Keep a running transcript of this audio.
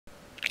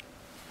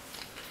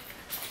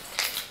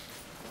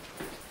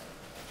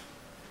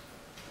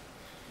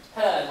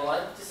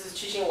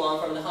Qixin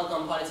Wang from the Hong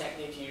Kong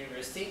Polytechnic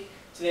University.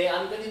 Today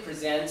I'm going to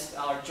present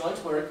our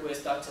joint work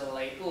with Dr.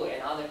 Lei Bu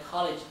and other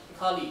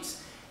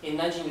colleagues in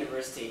Linzhang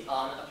University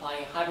on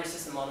applying hybrid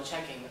system model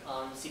checking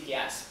on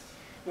CPS.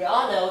 We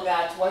all know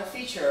that one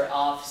feature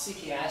of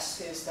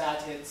CPS is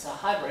that it's a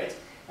hybrid,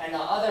 and the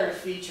other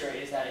feature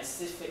is that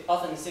it's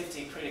often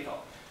safety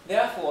critical.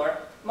 Therefore,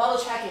 model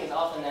checking is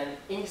often an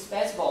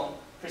indispensable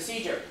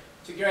procedure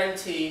to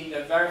guarantee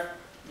the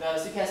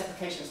CPS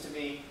applications to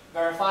be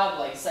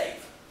verifiably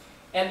safe.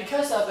 And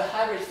because of the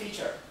hybrid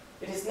feature,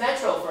 it is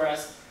natural for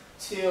us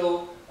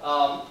to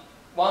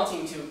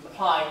wanting to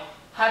apply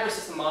hybrid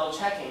system model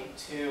checking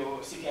to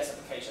CPS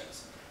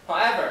applications.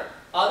 However,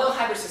 although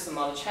hybrid system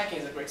model checking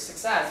is a great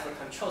success for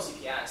control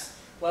CPS,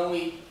 when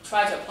we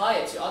try to apply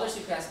it to other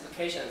CPS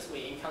applications,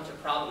 we encounter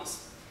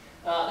problems.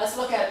 Let's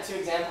look at two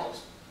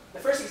examples. The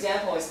first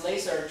example is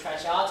laser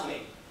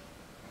tracheotomy,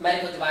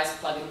 medical device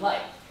plug and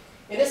play.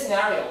 In this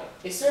scenario,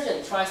 a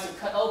surgeon tries to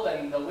cut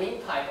open the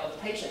windpipe of the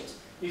patient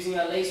using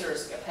a laser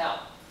scalpel.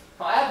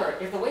 However,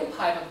 if the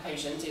windpipe of the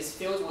patient is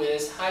filled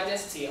with high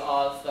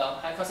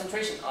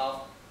concentration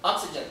of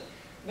oxygen,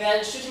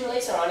 then shooting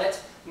laser on it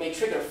may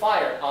trigger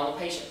fire on the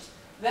patient.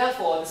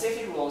 Therefore, the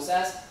safety rule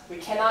says we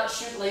cannot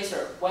shoot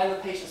laser when the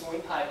patient's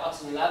windpipe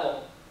oxygen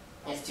level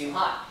is too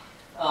high.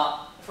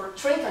 For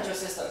train control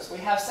systems, we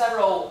have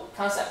several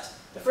concepts.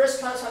 The first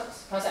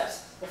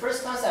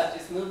concept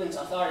is movement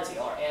authority,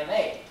 or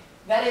MA.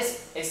 That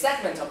is a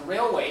segment of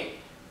railway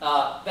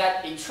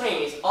that a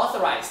train is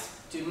authorized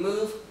to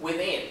move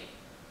within.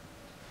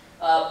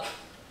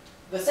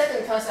 The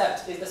second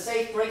concept is the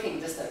safe braking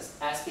distance,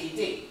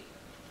 SBD,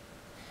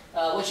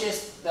 which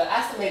is the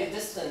estimated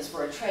distance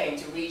for a train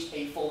to reach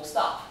a full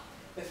stop.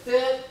 The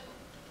third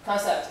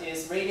concept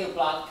is radio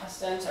block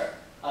center,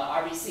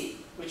 RBC,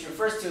 which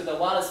refers to the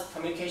wireless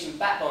communication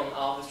backbone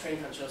of the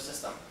train control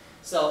system.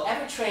 So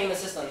every train in the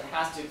system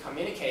has to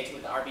communicate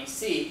with the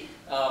RBC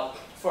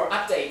for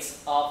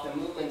updates of the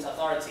movement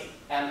authority,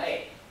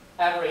 MA,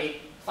 every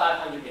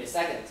 500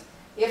 milliseconds.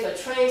 If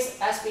a train's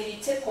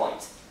SBD tip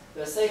point,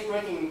 the safe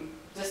braking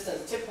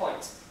distance tip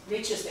point,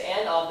 reaches the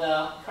end of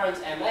the current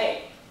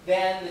MA,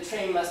 then the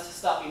train must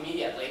stop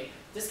immediately.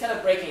 This kind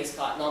of braking is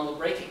called normal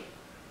braking.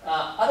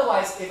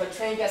 Otherwise, if a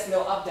train gets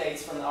no updates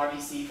from the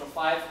RBC for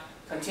 5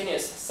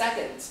 continuous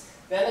seconds,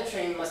 then the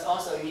train must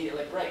also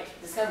immediately brake.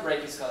 This kind of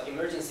brake is called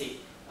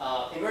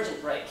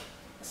emergent brake.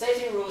 The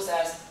safety rule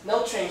says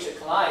no train should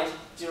collide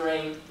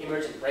during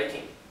emergent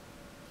braking.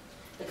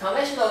 The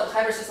conventional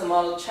hybrid system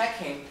model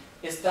checking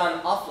is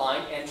done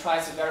offline and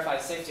tries to verify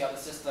the safety of the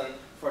system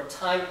for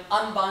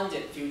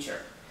time-unbounded future.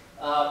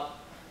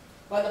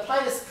 When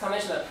applying this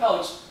conventional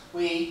approach,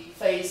 we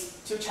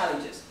face two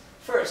challenges.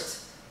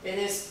 First, it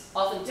is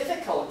often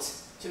difficult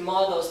to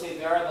model state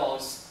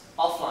variables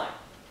offline.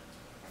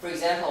 For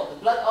example, the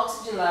blood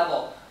oxygen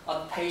level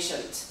of the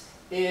patient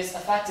is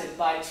affected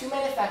by too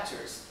many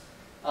factors,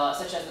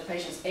 such as the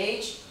patient's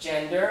age,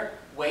 gender,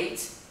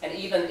 weight, and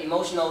even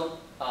emotional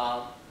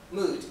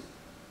mood.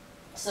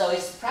 So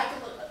it's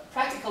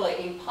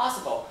practically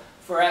impossible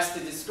for us to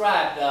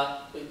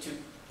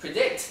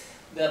predict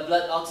the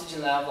blood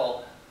oxygen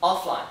level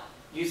offline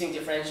using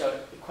differential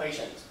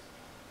equations.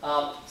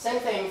 Same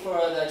thing for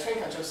the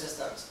train control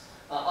systems.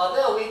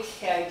 Although we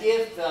can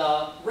give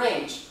the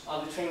range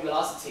of the train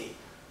velocity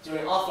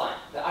during offline,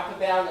 the upper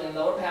bound and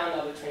lower bound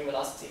of the train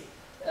velocity,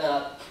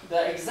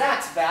 the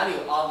exact value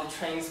of the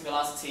train's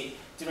velocity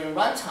during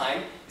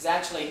runtime is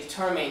actually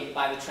determined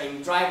by the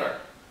train driver.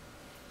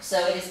 So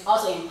it is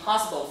also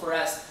impossible for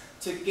us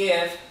to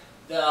give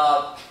the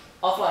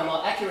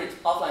accurate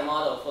offline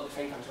model for the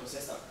train control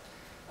system.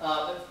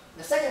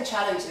 The second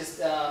challenge is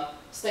the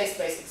state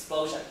space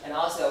explosion, and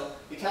also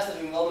because of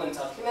the involvement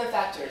of human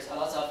factors, a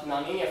lot of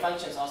nonlinear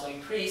functions also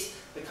increase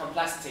the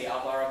complexity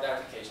of our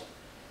verification.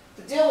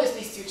 To deal with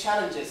these two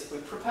challenges, we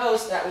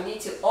propose that we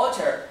need to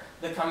alter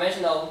the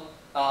conventional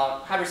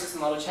hybrid system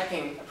model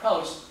checking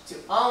approach to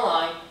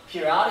online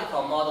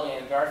periodical modeling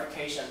and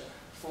verification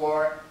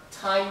for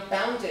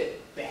time-bounded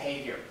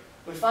behavior.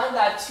 We find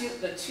that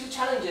the two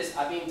challenges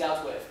are being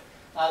dealt with.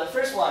 The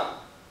first one,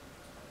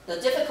 the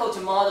difficult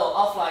to model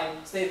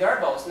offline state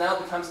variables now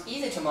becomes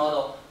easy to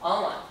model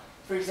online.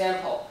 For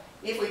example,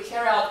 if we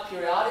carry out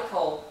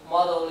periodical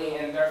modeling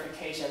and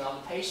verification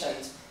of the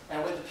patient,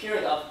 and with a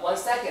period of 1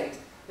 second,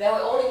 then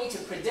we only need to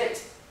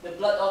predict the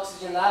blood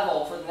oxygen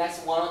level for the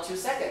next 1 or 2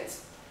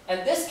 seconds.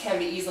 And this can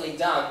be easily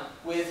done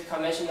with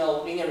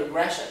conventional linear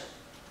regression.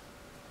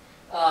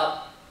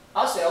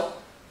 Also,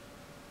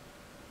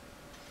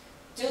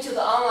 due to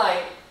the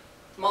online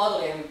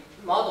modeling,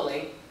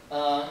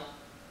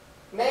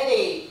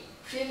 many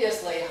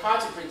previously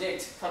hard to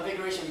predict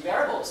configuration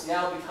variables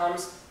now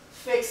becomes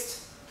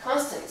fixed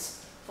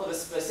constants for the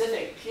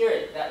specific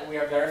period that we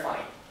are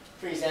verifying.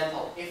 For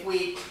example, if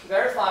we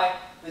verify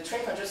the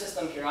train control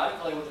system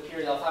periodically with a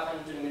period of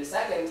 500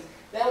 milliseconds,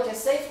 then we can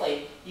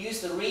safely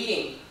use the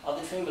reading of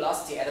the train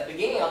velocity at the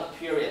beginning of the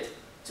period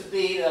to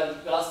be the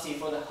velocity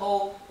for the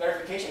whole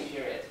verification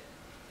period.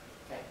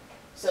 Okay.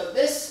 So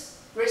this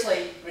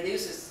greatly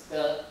reduces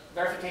the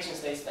verification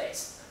state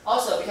space.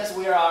 Also, because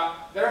we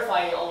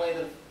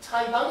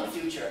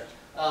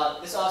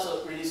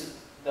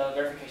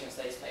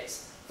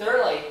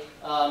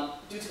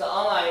due to the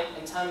online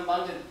and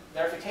time-bounded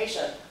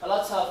verification, a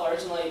lot of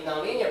originally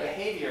nonlinear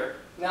behavior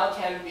now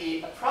can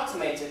be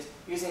approximated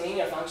using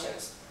linear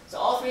functions. So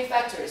all three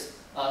factors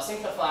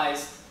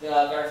simplifies the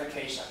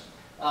verification.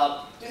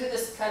 Due to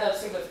this kind of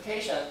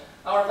simplification,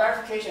 our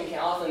verification can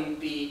often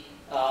be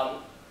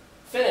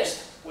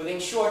finished within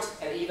short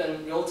and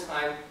even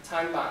real-time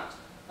time bound.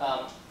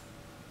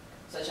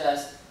 Such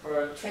as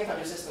for train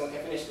computer system, we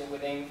can finish it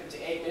within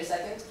 58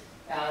 milliseconds,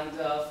 and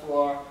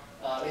for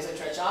laser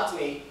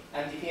tracheotomy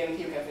and DPMP,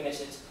 we can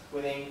finish it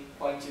within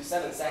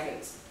 0.27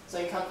 seconds. So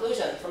in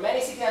conclusion, for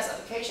many CPS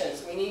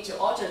applications, we need to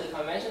alter the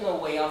conventional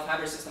way of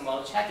hybrid system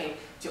model checking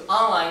to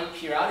online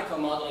periodical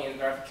modeling and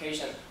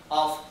verification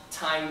of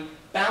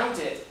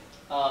time-bounded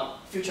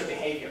future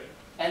behavior.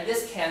 And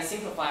this can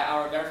simplify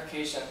our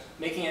verification,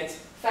 making it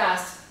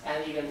fast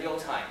and even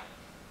real-time.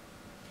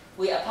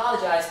 We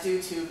apologize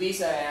due to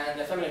visa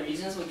and family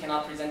reasons, we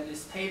cannot present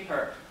this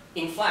paper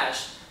in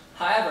Flash.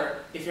 However,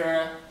 if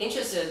you're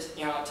interested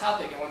in our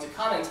topic and want to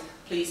comment,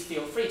 please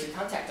feel free to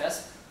contact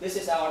us. This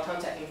is our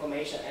contact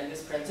information, and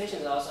this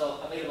presentation is also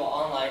available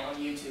online on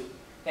YouTube.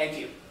 Thank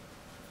you.